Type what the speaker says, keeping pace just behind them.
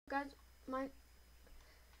My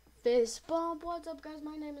fist bump. What's up, guys?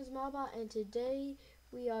 My name is Maba, and today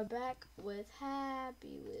we are back with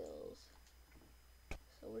Happy Wheels.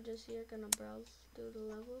 So we're just here gonna browse through the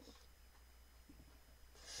levels.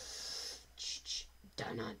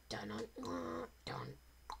 Dun dun dun dun.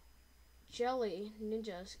 Jelly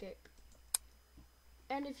Ninja Escape.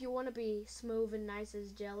 And if you want to be smooth and nice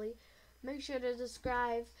as Jelly, make sure to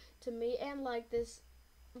subscribe to me and like this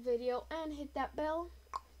video and hit that bell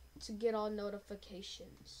to get all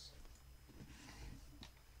notifications.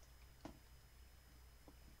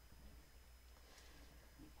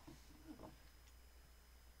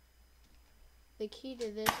 The key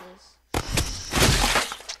to this is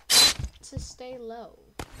to stay low.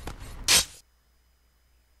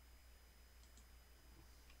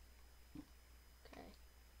 Okay.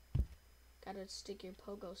 Gotta stick your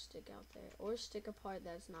pogo stick out there, or stick a part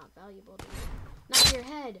that's not valuable to you. Not your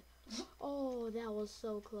head! Oh, that was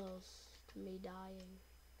so close to me dying.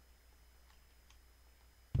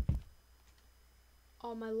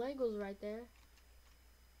 Oh, my leg was right there.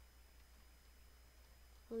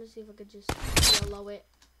 I want to see if I could just yellow it.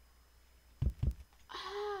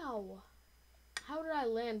 Ow! How did I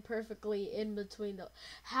land perfectly in between those?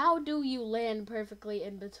 How do you land perfectly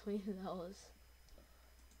in between those?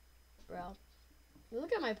 Bro.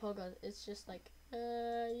 Look at my pogo. It's just like,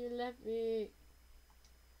 you left me.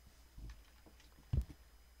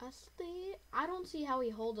 I don't see how he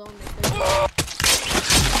holds on to 30.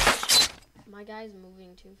 My guy's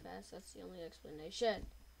moving too fast. That's the only explanation.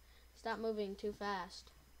 Stop moving too fast.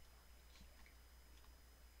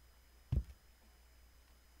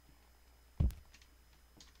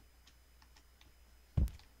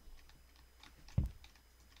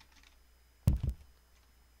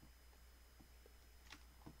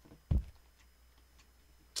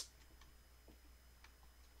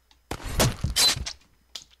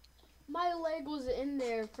 My leg was in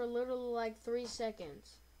there for literally like 3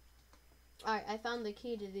 seconds. Alright, I found the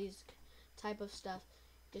key to these type of stuff.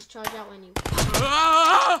 Just charge out when you...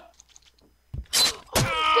 Oh, I'm still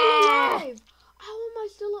alive! How am I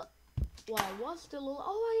still Well, I was still alive.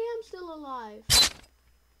 Oh, I am still alive.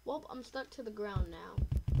 Well, I'm stuck to the ground now.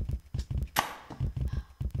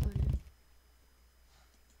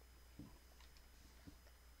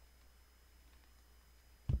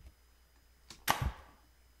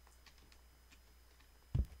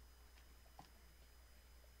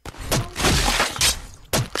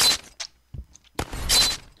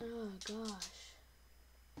 Oh gosh.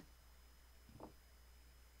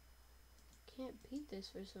 Can't beat this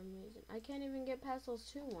for some reason. I can't even get past those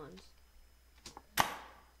 2 ones.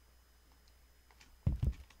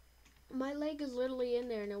 My leg is literally in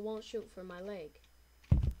there and it won't shoot for my leg.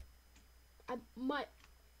 My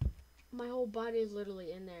whole body is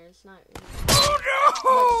literally in there. It's not. Oh no!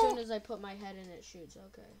 But as soon as I put my head in, it shoots.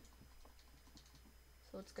 Okay.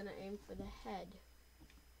 So it's gonna aim for the head.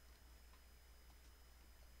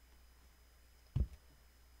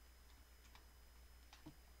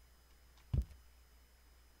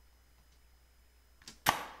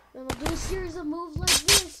 Then I'll do a series of moves like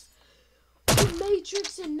this. The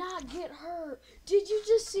Matrix and not get hurt. Did you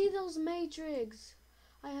just see those Matrix?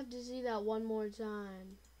 I have to see that one more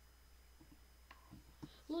time.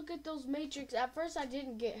 Look at those Matrix. At first I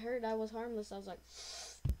didn't get hurt. I was harmless. I was like,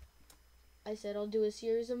 I said I'll do a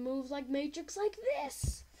series of moves like Matrix like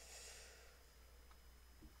this.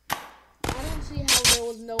 I don't see how there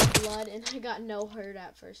was no blood and I got no hurt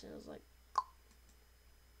at first. And I was like,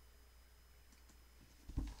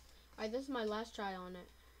 alright, this is my last try on it.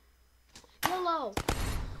 Yellow.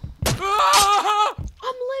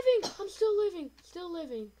 I'm living. I'm still living. Still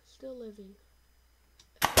living. Still living.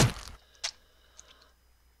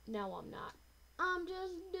 No, I'm not. I'm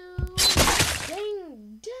just doing.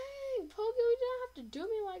 Dang, Pogo, you didn't have to do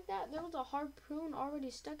me like that. There was a harpoon already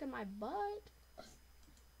stuck in my butt.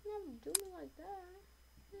 You didn't have to do me like that.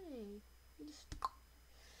 Dang. Just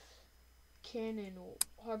cannon or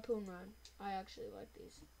harpoon run. I actually like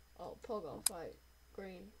these. Oh, Pogo fight.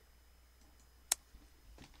 Green.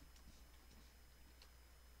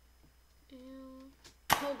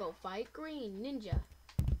 Pogo fight. Green. Ninja.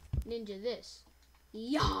 Ninja this.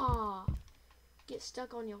 Yeah. Get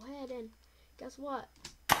stuck on your head and guess what?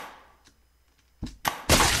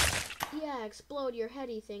 Yeah, explode your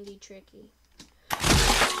heady thingy tricky.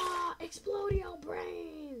 Ah, explode your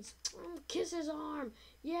brains. Kiss his arm.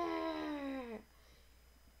 Yeah.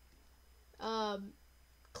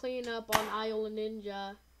 Clean up on Isle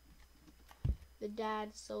Ninja. The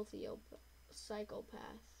dad psychopath.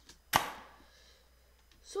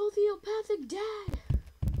 Sociopathic dad.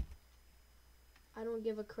 I don't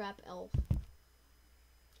give a crap, elf.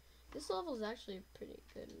 This level is actually pretty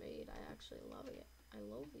good made. I actually love it. I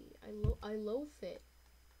love it. I love it.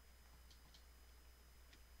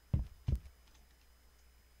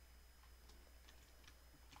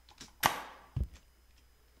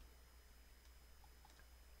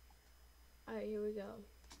 Alright, here we go.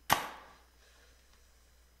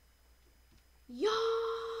 Yo!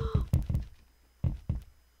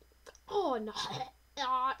 Oh no!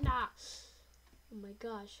 Nah! Oh my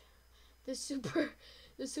gosh! The super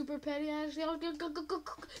petty actually. Go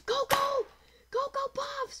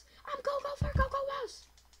Puffs! I'm go for Cocoa Puffs!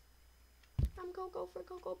 I'm go for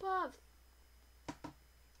Cocoa Puff.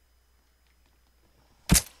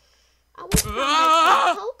 I was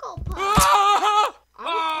promised Cocoa Puff.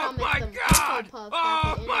 Oh my God!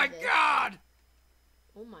 Oh my God!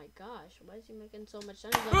 Oh my gosh! Why is he making so much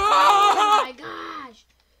sense? Oh my gosh!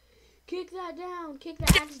 Kick that down! Kick the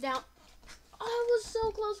axe down! Oh, I was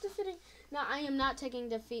so close to fitting. No, I am not taking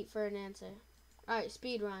defeat for an answer. Alright,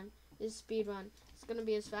 speed run. This is speed run. It's gonna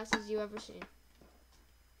be as fast as you ever seen.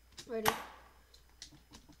 Ready?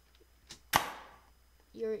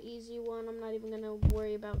 You're an easy one. I'm not even gonna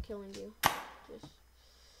worry about killing you. Just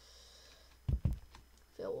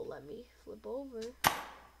Phil will let me flip over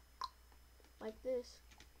like this.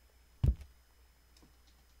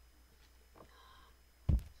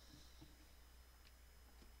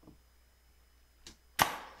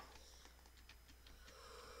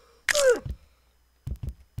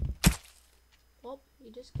 Well,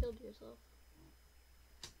 you just killed yourself.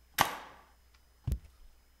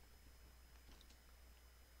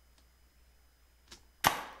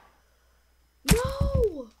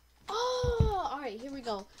 No! Oh! Alright, here we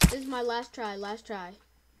go. This is my last try.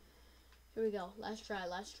 Here we go. Last try.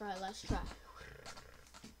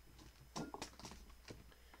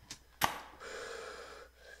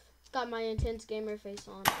 Got my intense gamer face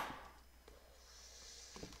on.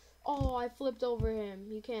 Oh, I flipped over him.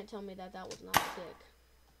 You can't tell me that was not sick.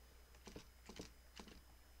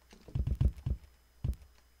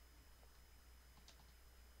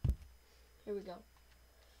 Here we go.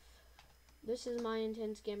 This is my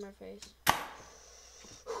intense gamer face.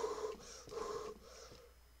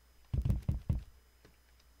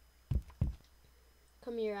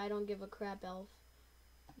 Come here, I don't give a crap, elf.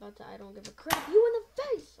 I don't give a crap. You in the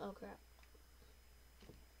face! Oh, crap.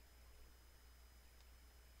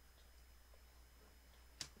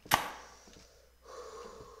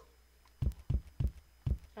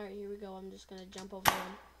 Alright, here we go. I'm just gonna jump over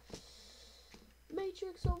him.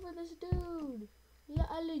 Matrix over this dude. Yeah,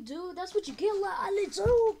 Ali dude. That's what you get, little Ali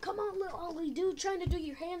dude. Come on, little Ali dude. Trying to do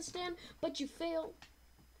your handstand, but you fail.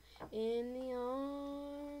 In the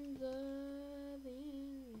arms of the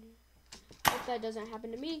angel. If that doesn't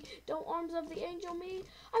happen to me, don't arms of the angel me.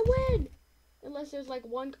 I win! Unless there's like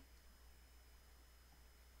one.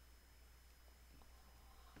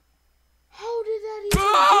 How did that even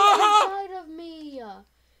get inside of me?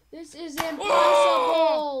 This is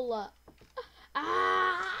impossible.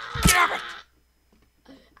 Damn it!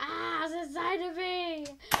 It's inside of me.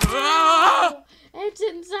 No, it's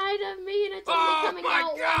inside of me and it's only coming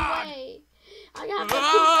out one way. I got to poop it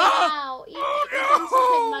out. It's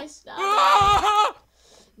inside my stomach.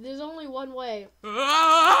 There's only one way.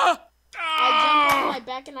 I jump on my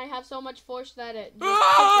back and I have so much force that it just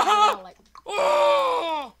pushes me out like.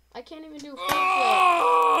 I can't even do a front flip.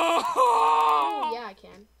 Oh, yeah, I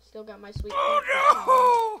can. Still got my sweet.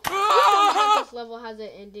 This level has an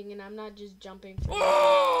ending, and I'm not just jumping.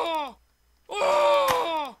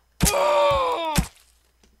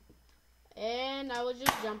 And I was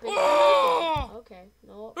just jumping. Okay,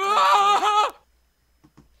 no.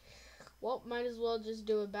 Well, might as well just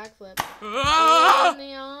do a backflip. In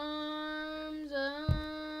the arms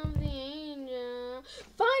of the angel.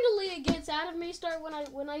 Finally, it gets out of me.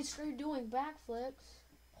 When I start doing backflips.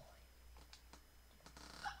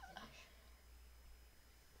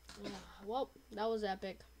 Well, that was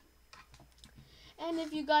epic. And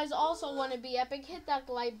if you guys also want to be epic, hit that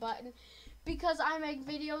like button because I make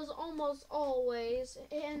videos almost always.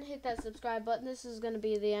 And hit that subscribe button. This is going to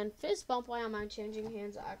be the end. Fist bump while I'm changing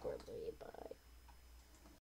hands awkwardly. Bye.